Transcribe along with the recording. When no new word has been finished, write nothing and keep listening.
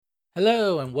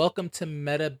Hello and welcome to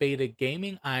Meta Beta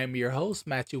Gaming. I am your host,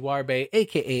 Matthew Warbe,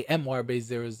 aka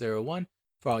MWarbe001,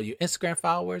 for all you Instagram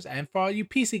followers and for all you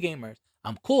PC gamers.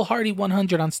 I'm Cool Hardy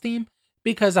 100 on Steam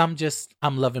because I'm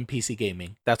loving PC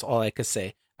gaming. That's all I could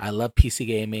say. I love PC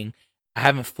gaming. I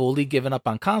haven't fully given up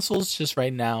on consoles, just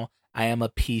right now I am a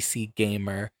PC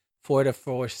gamer for the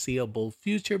foreseeable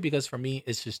future because for me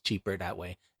it's just cheaper that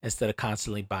way instead of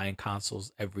constantly buying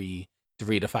consoles every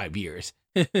 3 to 5 years.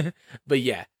 But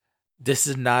yeah, this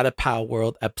is not a Power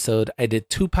World episode. I did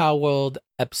two Power World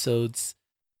episodes.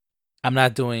 I'm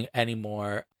not doing any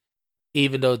more,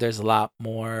 even though there's a lot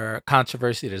more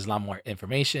controversy, there's a lot more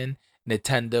information.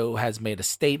 Nintendo has made a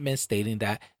statement stating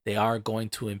that they are going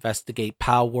to investigate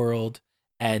Power World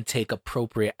and take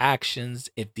appropriate actions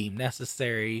if deemed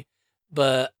necessary.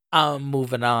 But I'm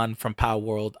moving on from Power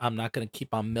World. I'm not going to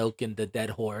keep on milking the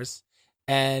dead horse.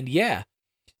 And yeah,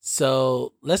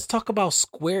 so let's talk about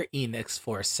Square Enix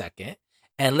for a second.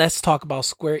 And let's talk about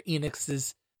Square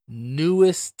Enix's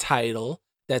newest title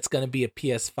that's going to be a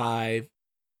PS5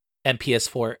 and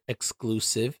PS4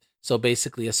 exclusive. So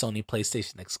basically a Sony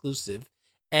PlayStation exclusive.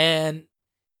 And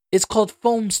it's called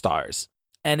Foamstars.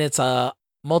 And it's a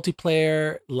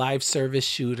multiplayer live service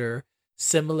shooter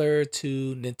similar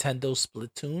to Nintendo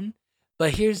Splatoon.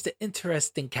 But here's the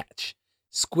interesting catch: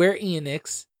 Square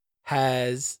Enix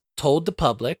has told the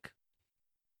public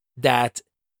that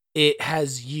it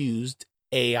has used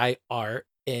AI art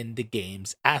in the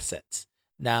game's assets.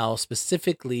 Now,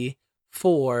 specifically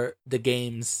for the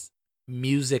game's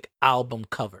music album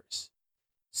covers.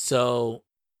 So,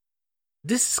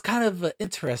 this is kind of an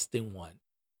interesting one.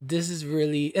 This is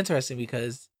really interesting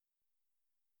because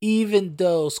even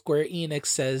though Square Enix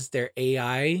says their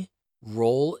AI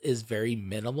role is very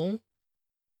minimal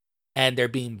and they're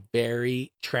being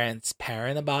very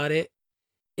transparent about it,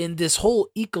 in this whole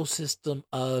ecosystem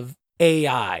of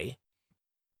AI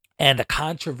and the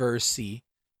controversy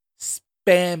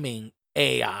spamming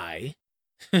AI,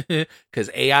 because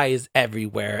AI is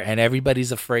everywhere and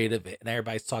everybody's afraid of it and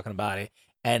everybody's talking about it.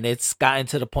 And it's gotten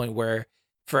to the point where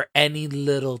for any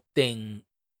little thing,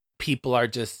 people are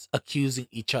just accusing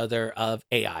each other of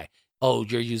AI. Oh,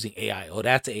 you're using AI. Oh,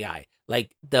 that's AI.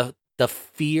 Like the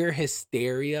fear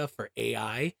hysteria for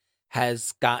AI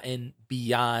has gotten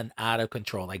beyond out of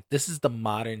control. Like this is the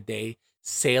modern day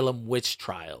Salem witch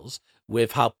trials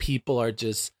with how people are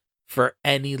just for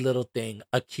any little thing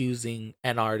accusing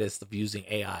an artist of using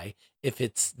AI if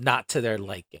it's not to their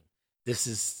liking. This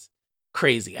is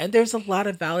crazy. And there's a lot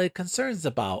of valid concerns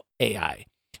about AI.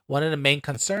 One of the main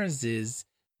concerns is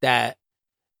that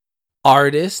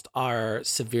artists are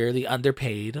severely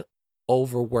underpaid,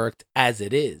 overworked as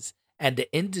it is, and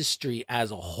the industry as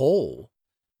a whole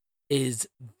is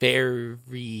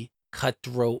very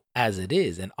cutthroat as it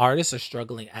is, and artists are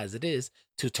struggling as it is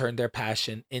to turn their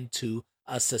passion into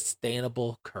a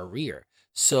sustainable career.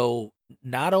 So,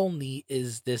 not only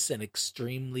is this an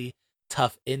extremely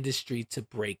tough industry to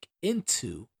break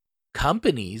into,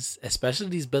 companies, especially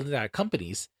these billion dollar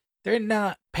companies, they're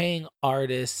not paying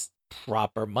artists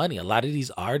proper money. A lot of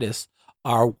these artists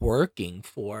are working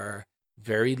for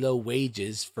very low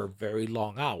wages for very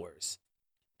long hours.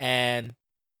 And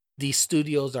these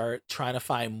studios are trying to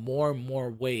find more and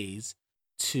more ways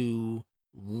to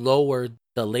lower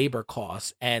the labor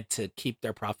costs and to keep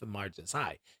their profit margins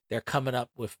high. They're coming up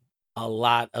with a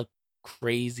lot of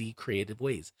crazy creative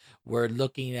ways. We're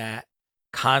looking at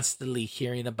constantly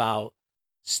hearing about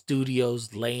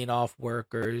studios laying off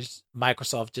workers.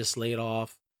 Microsoft just laid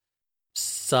off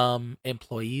some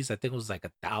employees. I think it was like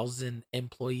 1,000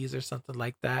 employees or something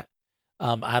like that.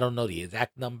 I don't know the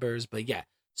exact numbers, but yeah,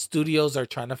 studios are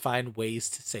trying to find ways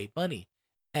to save money.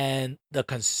 And the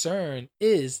concern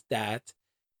is that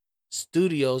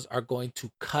studios are going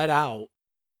to cut out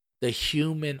the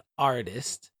human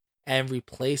artist and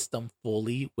replace them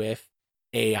fully with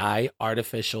AI,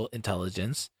 artificial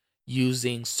intelligence,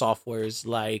 using softwares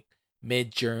like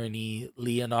Midjourney,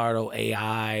 Leonardo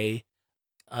AI,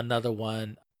 another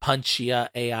one, Punchia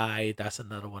AI. That's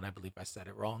another one. I believe I said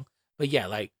it wrong. But yeah,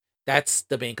 like that's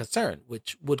the main concern,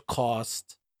 which would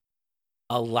cost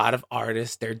a lot of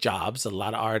artists their jobs, a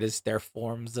lot of artists their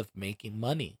forms of making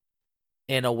money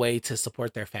in a way to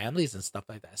support their families and stuff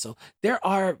like that. So there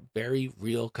are very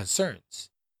real concerns.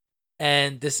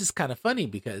 And this is kind of funny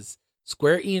because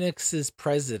Square Enix's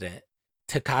president,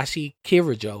 Takashi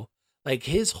Kirijo, like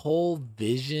his whole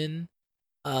vision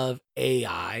of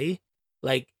AI,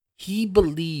 like he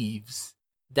believes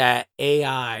that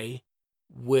AI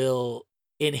will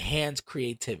enhance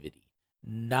creativity,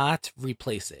 not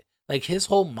replace it. Like his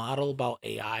whole model about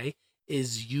AI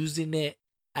is using it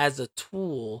as a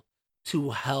tool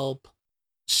to help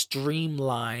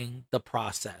streamline the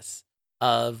process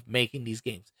of making these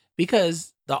games,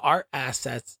 because the art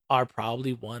assets are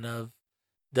probably one of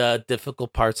the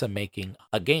difficult parts of making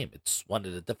a game. It's one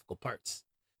of the difficult parts.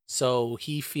 So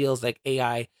he feels like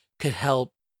AI could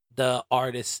help the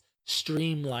artists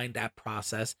streamline that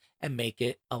process and make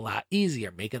it a lot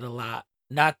easier, make it a lot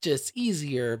not just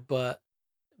easier, but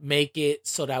make it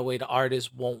so that way the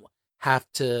artist won't have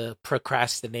to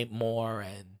procrastinate more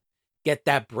and get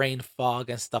that brain fog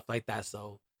and stuff like that.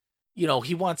 So,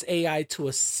 he wants AI to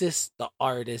assist the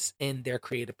artists in their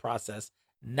creative process,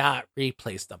 not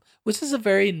replace them, which is a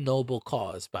very noble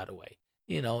cause, by the way.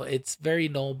 It's very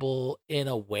noble in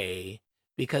a way,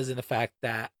 because in the fact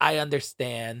that I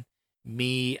understand,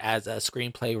 me as a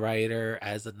screenplay writer,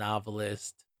 as a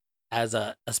novelist, as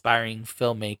a aspiring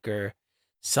filmmaker,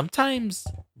 sometimes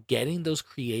getting those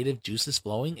creative juices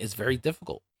flowing is very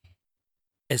difficult,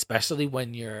 especially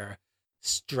when you're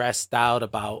stressed out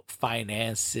about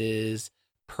finances,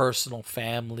 personal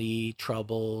family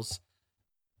troubles,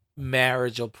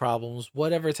 marital problems,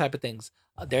 whatever type of things.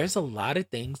 There's a lot of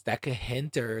things that can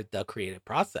hinder the creative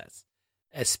process,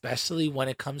 especially when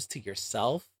it comes to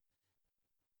yourself.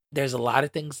 There's a lot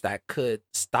of things that could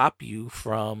stop you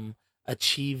from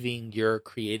achieving your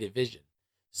creative vision.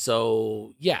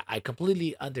 So, yeah, I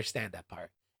completely understand that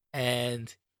part.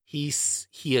 And he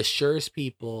assures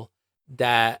people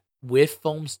that with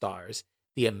Foamstars,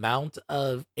 the amount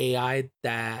of AI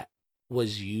that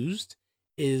was used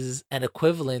is an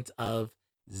equivalent of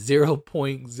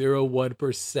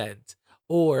 0.01%,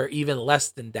 or even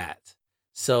less than that.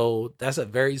 So that's a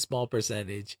very small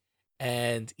percentage.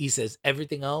 And he says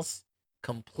everything else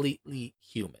completely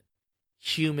human,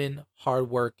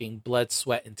 hardworking, blood,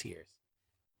 sweat, and tears.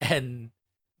 And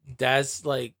that's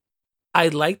like, I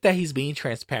like that he's being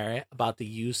transparent about the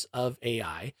use of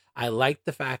AI. I like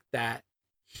the fact that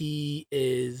he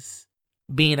is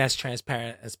being as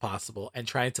transparent as possible and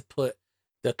trying to put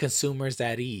the consumers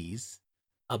at ease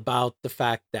about the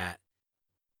fact that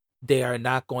they are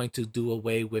not going to do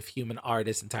away with human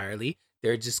artists entirely.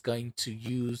 They're just going to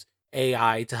use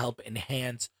AI to help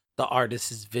enhance the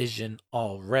artist's vision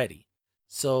already.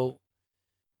 So,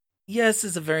 yes,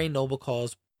 it's a very noble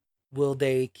cause. Will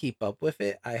they keep up with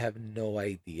it? I have no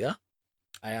idea.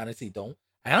 I honestly don't.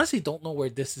 I honestly don't know where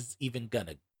this is even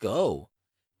gonna go,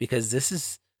 because this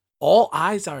is, all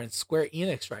eyes are in Square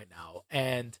Enix right now,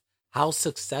 and how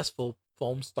successful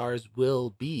Foamstars will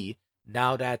be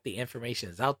now that the information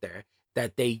is out there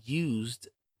that they used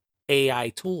AI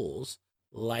tools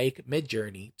like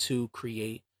Midjourney to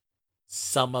create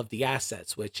some of the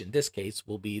assets, which in this case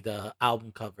will be the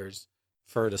album covers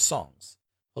for the songs.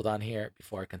 Hold on here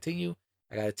before I continue.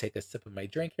 I gotta take a sip of my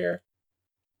drink here.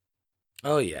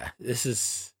 Oh yeah, this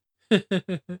is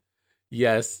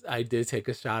yes, I did take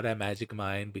a shot at Magic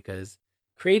Mind, because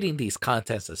creating these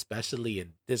contents, especially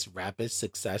in this rapid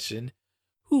succession,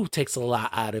 who takes a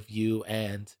lot out of you.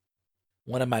 And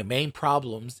one of my main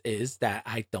problems is that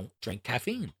I don't drink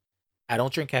caffeine. I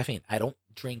don't drink caffeine. I don't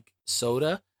drink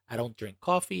soda. I don't drink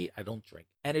coffee. I don't drink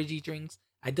energy drinks.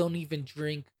 I don't even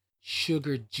drink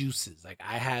sugar juices. Like,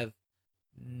 I have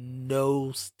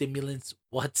no stimulants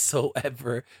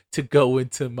whatsoever to go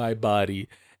into my body.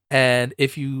 And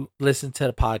if you listen to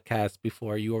the podcast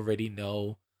before, you already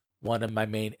know one of my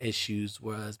main issues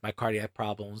was my cardiac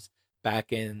problems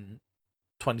back in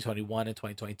 2021 and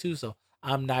 2022. So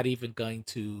I'm not even going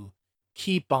to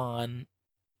keep on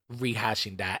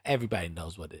rehashing that. Everybody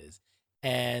knows what it is.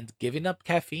 And giving up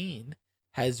caffeine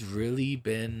has really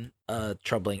been a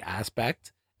troubling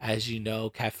aspect. As you know,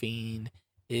 caffeine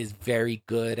is very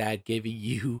good at giving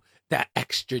you that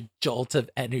extra jolt of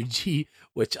energy,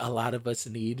 which a lot of us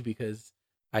need, because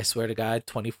I swear to God,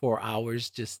 24 hours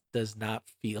just does not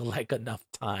feel like enough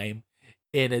time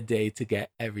in a day to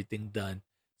get everything done.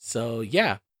 So,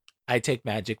 yeah, I take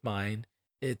Magic Mind.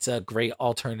 It's a great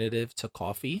alternative to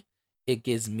coffee. It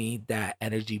gives me that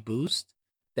energy boost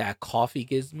that coffee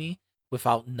gives me,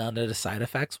 without none of the side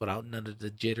effects, without none of the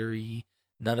jittery,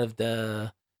 none of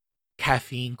the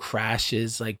caffeine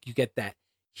crashes. Like, you get that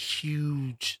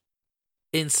huge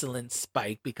insulin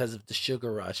spike because of the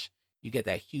sugar rush. You get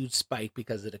that huge spike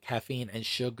because of the caffeine and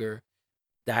sugar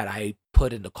that I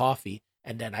put in the coffee.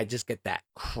 And then I just get that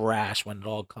crash when it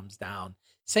all comes down.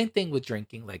 Same thing with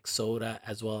drinking like soda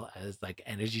as well as like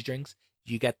energy drinks.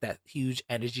 You get that huge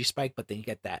energy spike, but then you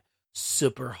get that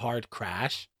super hard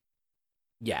crash.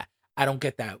 Yeah, I don't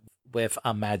get that with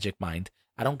a Magic Mind.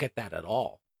 I don't get that at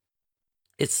all.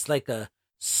 It's like a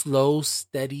slow,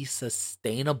 steady,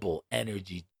 sustainable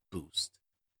energy boost.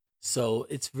 So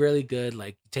it's really good.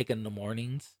 Like, you take it in the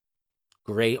mornings,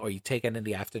 great, or you take it in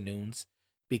the afternoons,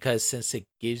 because since it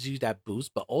gives you that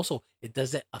boost, but also it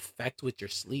doesn't affect with your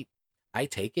sleep. I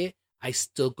take it, I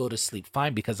still go to sleep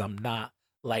fine because I'm not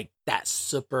like that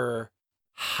super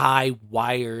high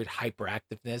wired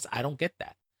hyperactiveness. I don't get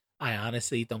that. I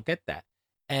honestly don't get that.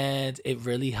 And it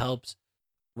really helps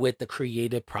with the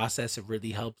creative process. It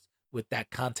really helps with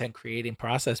that content creating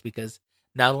process because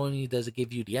not only does it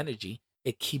give you the energy,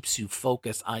 it keeps you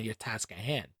focused on your task at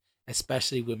hand.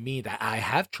 Especially with me, that I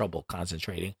have trouble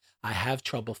concentrating, I have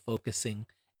trouble focusing,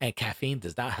 and caffeine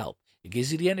does not help. It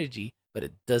gives you the energy, but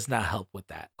it does not help with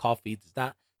that. Coffee does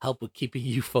not help with keeping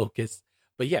you focused.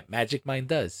 But yeah, Magic Mind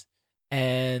does.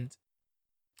 And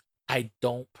I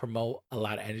don't promote a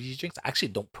lot of energy drinks. I actually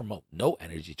don't promote no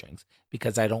energy drinks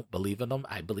because I don't believe in them.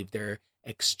 I believe they're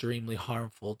extremely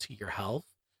harmful to your health.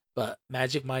 But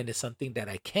Magic Mind is something that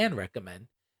I can recommend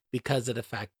because of the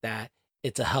fact that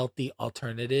it's a healthy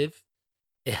alternative.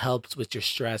 It helps with your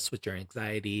stress, with your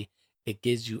anxiety. It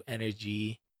gives you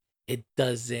energy. It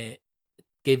doesn't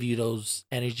give you those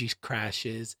energy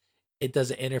crashes. It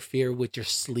doesn't interfere with your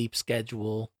sleep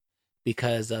schedule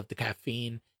because of the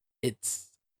caffeine. It's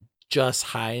just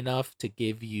high enough to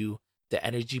give you the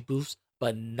energy boost,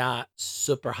 but not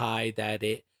super high that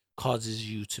it causes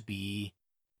you to be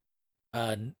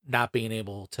not being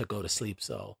able to go to sleep.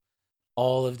 So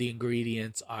all of the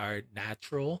ingredients are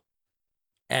natural.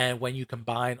 And when you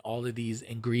combine all of these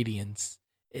ingredients,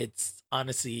 it's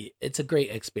honestly, it's a great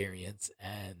experience.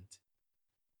 And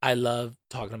I love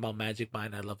talking about Magic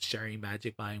Mind. I love sharing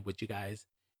Magic Mind with you guys.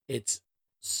 It's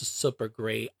super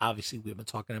great. Obviously, we've been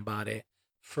talking about it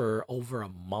for over a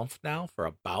month now, for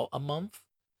about a month.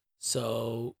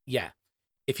 So, yeah,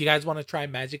 if you guys want to try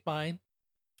Magic Mind,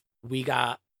 we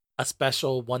got a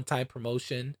special one-time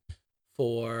promotion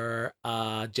for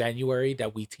January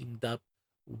that we teamed up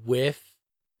with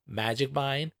Magic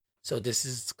Mind. So this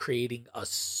is creating a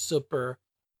super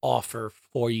offer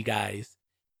for you guys.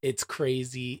 It's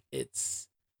crazy. It's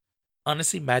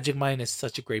honestly, Magic Mind is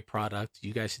such a great product.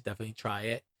 You guys should definitely try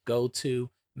it. Go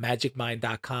to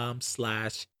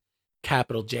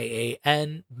magicmind.com/capital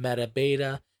JAN meta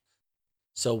beta.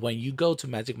 So when you go to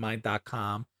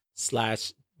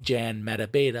magicmind.com/Jan meta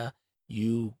beta,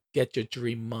 you get your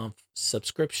 3-month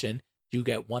subscription. You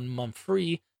get 1 month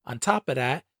free. On top of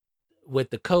that, with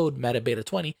the code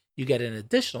metabeta20, you get an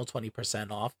additional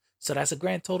 20% off. So that's a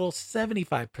grand total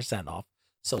 75% off.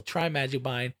 So try Magic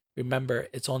Mind. Remember,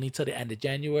 it's only till the end of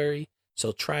January.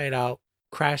 So try it out.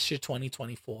 Crash your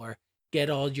 2024. Get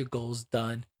all your goals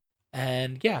done.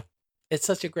 And yeah, it's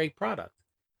such a great product.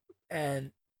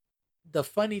 And the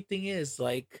funny thing is,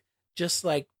 like, just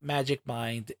like Magic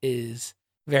Mind is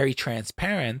very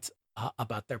transparent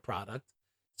about their product,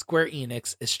 Square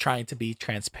Enix is trying to be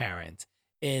transparent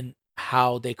in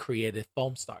how they created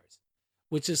Foamstars,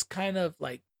 which is kind of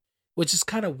like, which is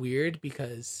kind of weird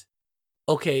because,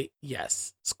 okay,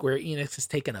 yes, Square Enix has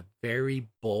taken a very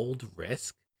bold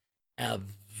risk, a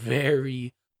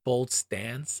very bold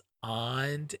stance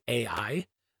on AI.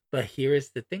 But here is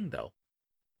the thing though,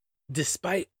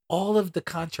 despite all of the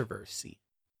controversy,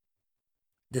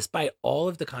 despite all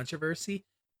of the controversy,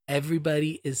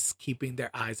 everybody is keeping their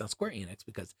eyes on Square Enix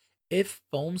because if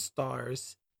Foam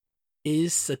Stars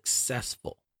is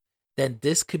successful, then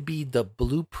this could be the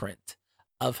blueprint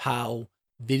of how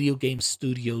video game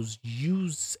studios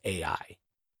use AI.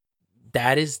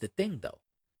 That is the thing, though.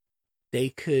 They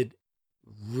could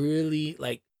really,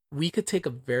 like, we could take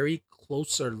a very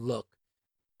closer look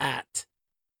at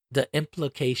the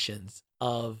implications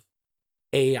of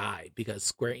AI because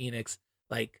Square Enix,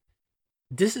 like,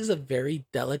 this is a very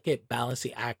delicate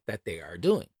balancing act that they are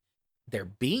doing. They're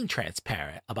being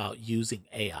transparent about using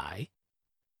AI.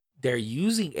 They're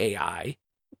using AI,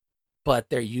 but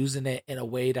they're using it in a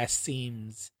way that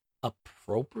seems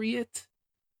appropriate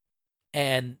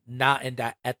and not in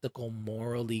that ethical,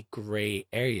 morally gray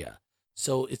area.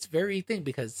 So it's very thing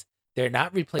because they're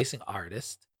not replacing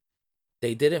artists.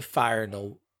 They didn't fire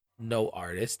no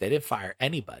artists. They didn't fire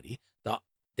anybody.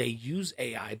 They use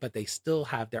AI, but they still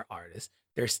have their artists.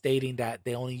 They're stating that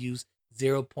they only use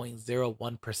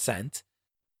 0.01%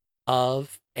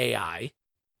 of AI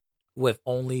with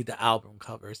only the album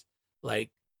covers.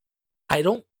 Like, I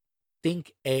don't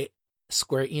think a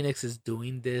Square Enix is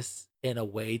doing this in a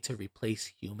way to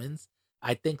replace humans.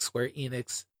 I think Square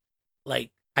Enix,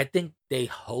 like, I think they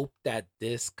hope that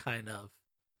this kind of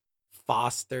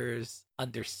fosters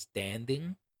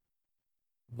understanding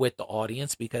with the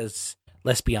audience because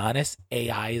let's be honest,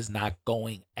 AI is not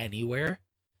going anywhere.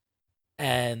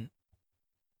 And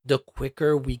the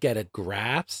quicker we get a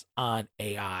grasp on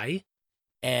AI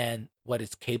and what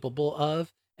it's capable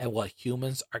of and what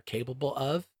humans are capable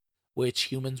of, which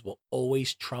humans will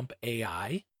always trump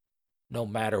AI no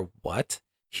matter what.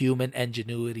 Human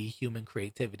ingenuity, human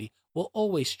creativity will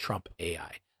always trump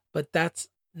AI. But that's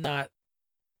not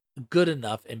good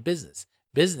enough in business.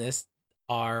 Business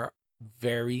are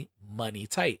very money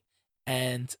tight,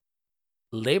 and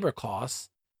labor costs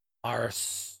are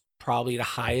probably the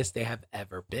highest they have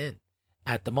ever been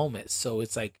at the moment. So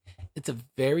it's like it's a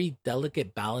very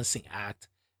delicate balancing act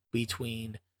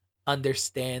between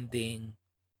understanding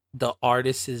the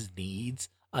artist's needs,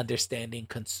 understanding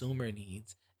consumer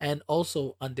needs, and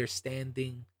also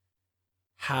understanding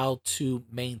how to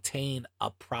maintain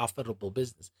a profitable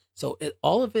business. So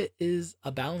all of it is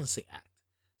a balancing act.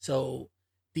 So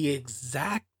the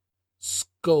exact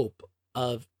scope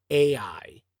of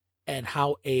AI and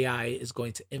how AI is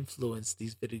going to influence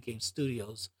these video game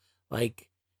studios, like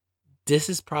this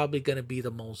is probably going to be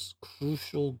the most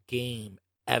crucial game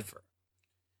ever,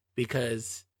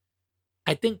 because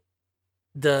I think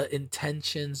the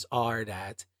intentions are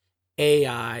that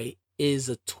AI is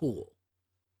a tool.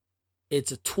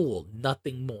 It's a tool,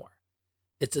 nothing more.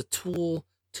 It's a tool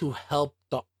to help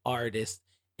the artist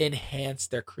enhance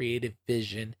their creative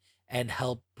vision and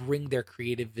help bring their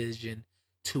creative vision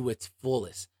to its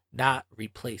fullest, not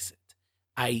replace it.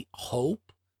 I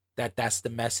hope that that's the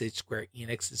message Square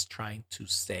Enix is trying to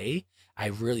say. I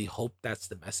really hope that's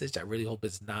the message. I really hope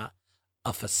it's not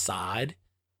a facade,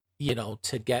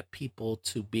 to get people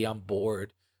to be on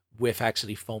board with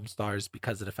actually Foamstars,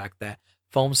 because of the fact that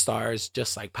Foamstars,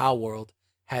 just like Power World,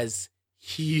 has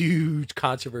huge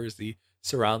controversy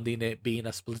surrounding it being a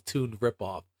Splatoon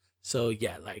ripoff. So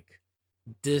yeah, like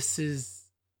this is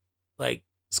like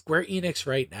Square Enix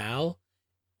right now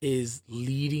is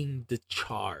leading the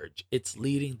charge. It's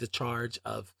leading the charge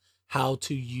of how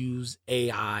to use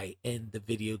AI in the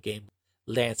video game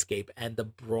landscape and the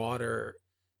broader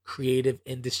creative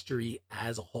industry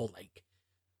as a whole. Like,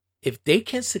 if they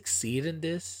can succeed in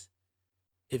this,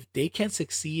 if they can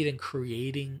succeed in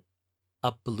creating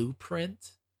a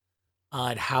blueprint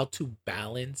on how to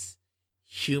balance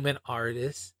human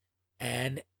artists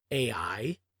and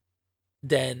AI,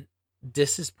 then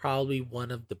this is probably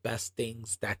one of the best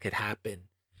things that could happen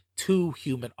to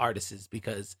human artists,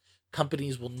 because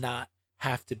companies will not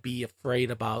have to be afraid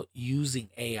about using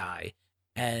AI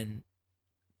and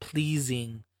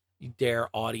pleasing their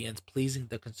audience, pleasing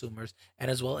the consumers, and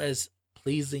as well as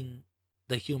pleasing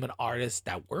the human artists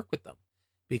that work with them.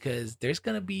 Because there's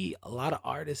going to be a lot of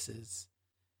artists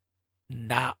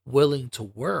not willing to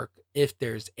work if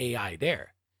there's AI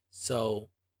there. So,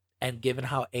 and given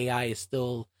how AI is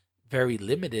still very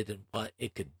limited in what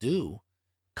it could do,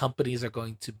 companies are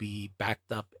going to be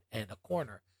backed up in a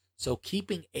corner. So,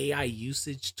 keeping AI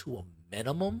usage to a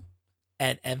minimum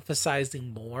and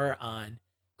emphasizing more on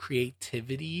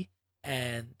creativity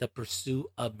and the pursuit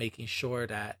of making sure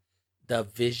that the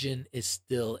vision is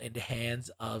still in the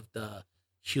hands of the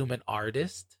human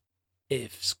artist.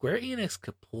 If Square Enix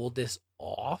could pull this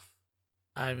off,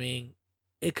 I mean,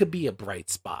 it could be a bright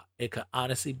spot. It could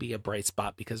honestly be a bright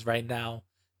spot, because right now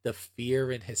the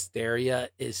fear and hysteria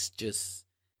is just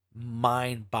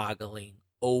mind boggling,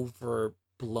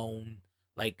 overblown,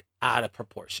 like out of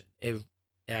proportion. It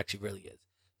actually really is.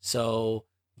 So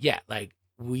yeah, like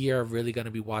we are really going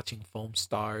to be watching Foam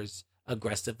Stars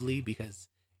aggressively, because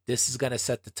this is going to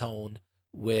set the tone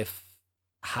with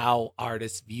how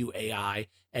artists view AI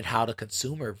and how the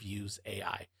consumer views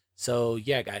AI. So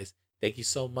yeah, guys, thank you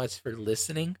so much for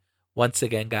listening. Once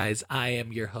again, guys, I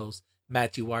am your host,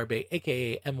 Matthew Warbe,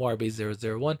 aka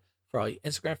MWarbe001, for all you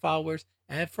Instagram followers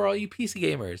and for all you PC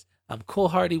gamers. I'm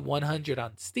CoolHardy100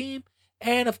 on Steam.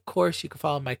 And of course, you can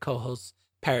follow my co-host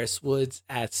Paris Woods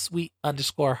at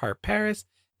sweet_heart Paris.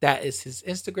 That is his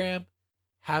Instagram.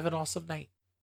 Have an awesome night.